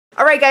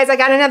Alright guys, I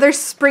got another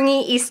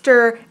springy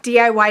Easter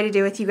DIY to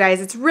do with you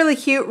guys. It's really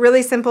cute,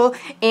 really simple,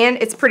 and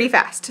it's pretty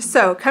fast.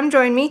 So come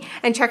join me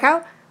and check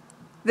out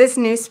this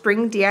new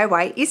spring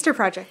DIY Easter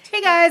project.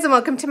 Hey guys, and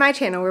welcome to my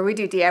channel where we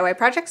do DIY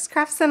projects,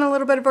 crafts, and a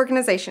little bit of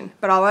organization,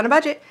 but all on a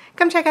budget.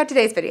 Come check out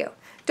today's video.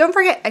 Don't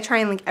forget, I try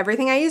and link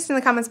everything I used in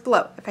the comments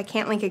below. If I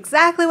can't link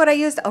exactly what I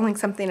used, I'll link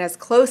something as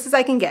close as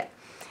I can get.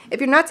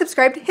 If you're not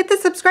subscribed, hit the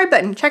subscribe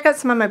button. Check out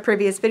some of my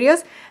previous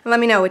videos and let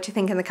me know what you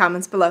think in the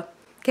comments below.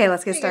 Okay,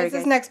 let's get started.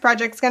 This next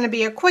project is going to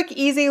be a quick,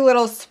 easy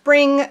little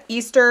spring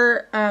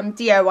Easter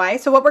DIY.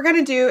 So what we're going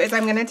to do is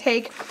I'm going to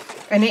take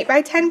an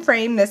 8x10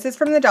 frame. This is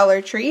from the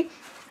Dollar Tree.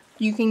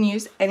 You can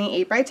use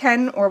any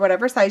 8x10 or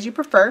whatever size you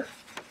prefer.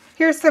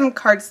 Here's some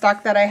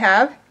cardstock that I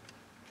have.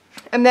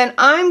 And then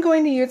I'm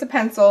going to use a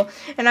pencil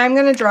and I'm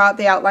going to draw out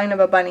the outline of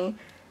a bunny.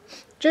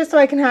 Just so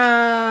I can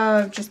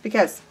have, just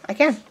because I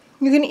can.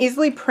 You can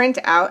easily print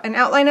out an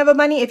outline of a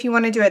bunny if you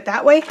want to do it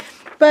that way.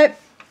 But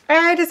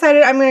I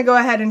decided I'm going to go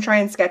ahead and try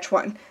and sketch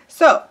one.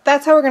 So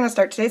that's how we're going to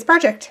start today's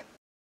project.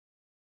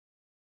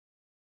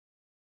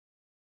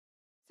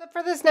 So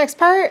for this next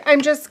part,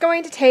 I'm just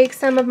going to take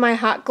some of my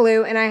hot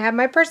glue, and I have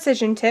my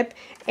precision tip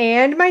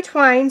and my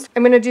twine.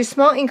 I'm going to do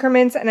small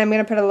increments, and I'm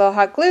going to put a little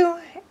hot glue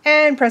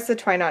and press the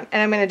twine on.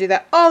 And I'm going to do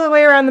that all the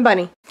way around the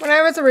bunny. When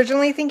I was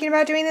originally thinking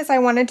about doing this, I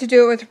wanted to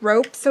do it with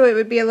rope so it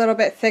would be a little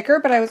bit thicker,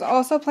 but I was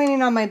also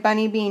planning on my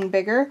bunny being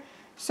bigger.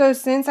 So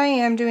since I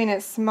am doing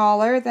it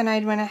smaller, then I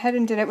went ahead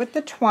and did it with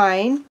the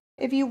twine.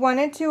 If you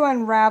wanted to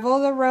unravel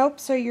the rope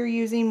so you're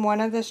using one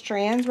of the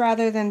strands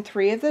rather than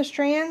 3 of the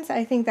strands,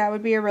 I think that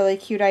would be a really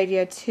cute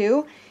idea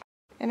too.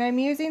 And I'm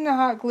using the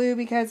hot glue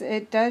because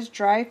it does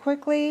dry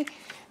quickly,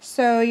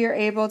 so you're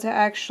able to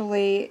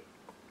actually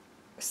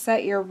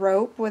set your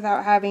rope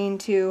without having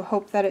to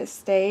hope that it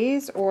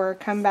stays or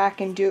come back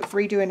and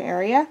redo an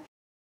area.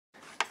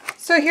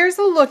 So here's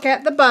a look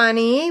at the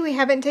bunny. We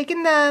haven't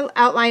taken the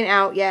outline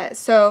out yet,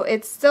 so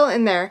it's still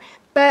in there.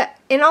 But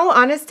in all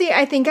honesty,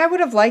 I think I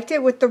would have liked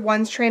it with the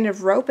one strand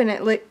of rope and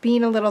it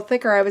being a little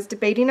thicker. I was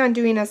debating on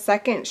doing a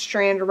second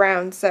strand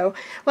around. So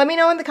let me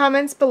know in the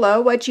comments below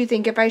what you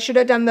think, if I should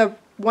have done the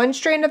one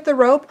strand of the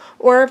rope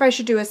or if I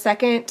should do a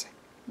second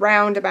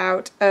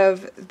roundabout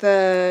of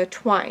the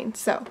twine.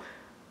 So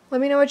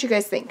let me know what you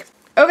guys think.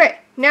 Okay,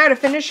 now to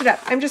finish it up,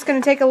 I'm just going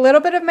to take a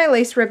little bit of my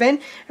lace ribbon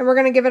and we're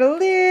going to give it a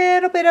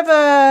little bit of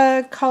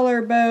a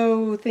collar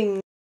bow thing.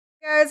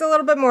 Guys, a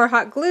little bit more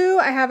hot glue.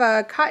 I have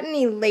a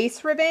cottony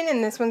lace ribbon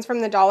and this one's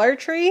from the Dollar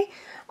Tree.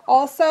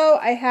 Also,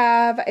 I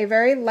have a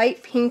very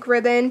light pink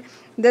ribbon.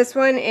 This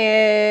one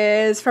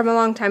is from a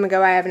long time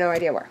ago. I have no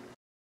idea where.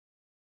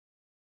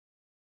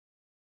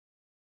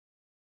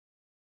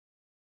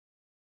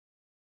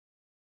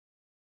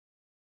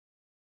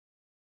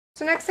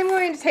 So next I'm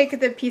going to take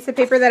the piece of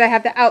paper that I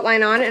have the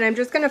outline on and I'm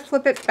just going to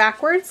flip it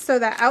backwards so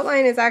that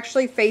outline is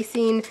actually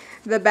facing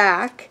the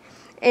back.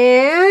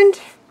 And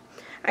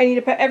I need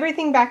to put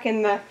everything back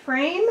in the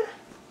frame.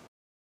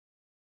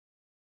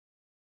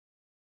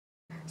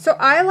 So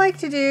I like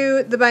to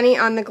do the bunny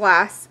on the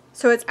glass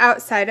so it's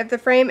outside of the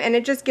frame and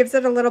it just gives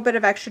it a little bit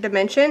of extra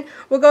dimension.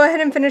 We'll go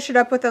ahead and finish it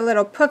up with a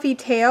little puffy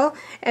tail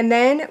and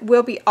then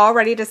we'll be all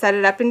ready to set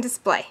it up and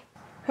display.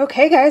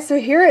 Okay guys,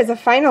 so here is a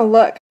final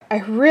look. I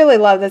really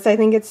love this. I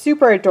think it's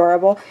super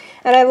adorable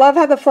and I love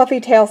how the fluffy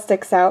tail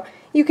sticks out.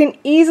 You can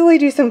easily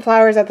do some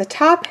flowers at the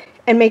top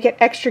and make it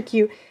extra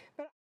cute.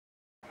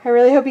 I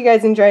really hope you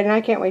guys enjoyed and I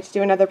can't wait to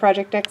do another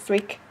project next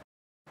week.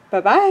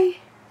 Bye-bye!